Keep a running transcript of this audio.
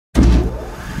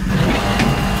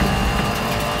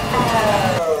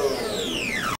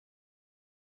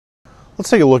Let's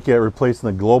take a look at replacing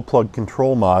the glow plug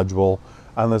control module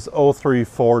on this 03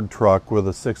 Ford truck with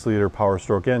a 6-liter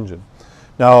Powerstroke engine.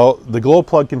 Now, the glow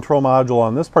plug control module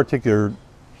on this particular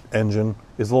engine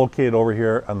is located over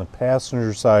here on the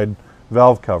passenger side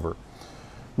valve cover.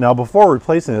 Now, before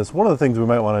replacing this, one of the things we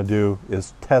might want to do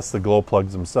is test the glow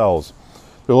plugs themselves.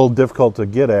 They're a little difficult to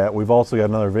get at. We've also got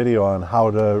another video on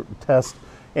how to test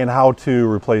and how to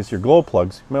replace your glow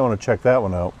plugs. You might want to check that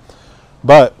one out.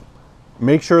 But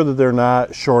make sure that they're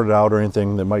not shorted out or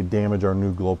anything that might damage our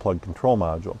new glow plug control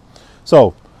module.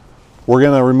 So we're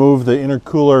going to remove the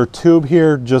intercooler tube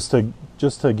here just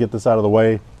to get this out of the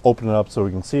way, open it up so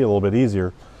we can see it a little bit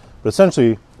easier. But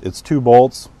essentially, it's 2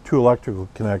 bolts, 2 electrical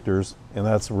connectors, and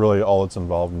that's really all that's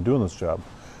involved in doing this job.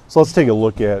 So let's take a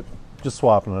look at just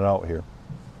swapping it out here.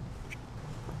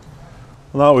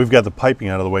 Well, now that we've got the piping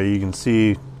out of the way, you can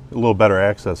see a little better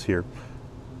access here.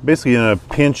 Basically, going to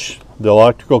pinch the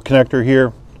electrical connector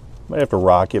here. Might have to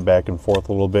rock it back and forth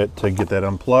a little bit to get that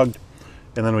unplugged,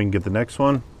 and then we can get the next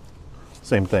one.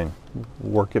 Same thing.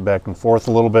 Work it back and forth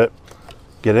a little bit,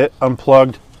 get it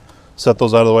unplugged, set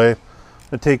those out of the way.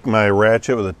 I take my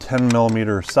ratchet with a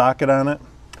 10mm socket on it.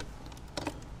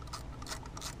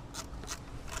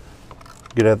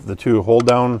 Get at the 2 hold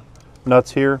down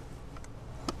nuts here.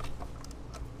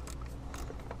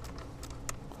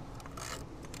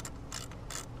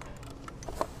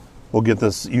 We'll get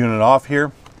this unit off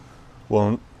here.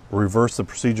 We'll reverse the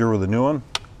procedure with a new one.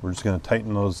 We're just going to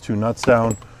tighten those 2 nuts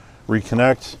down,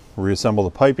 reconnect, reassemble the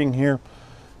piping here,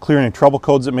 clear any trouble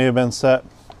codes that may have been set,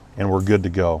 and we're good to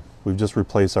go. We've just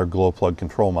replaced our glow plug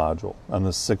control module on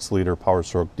this 6-liter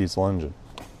Powerstroke diesel engine.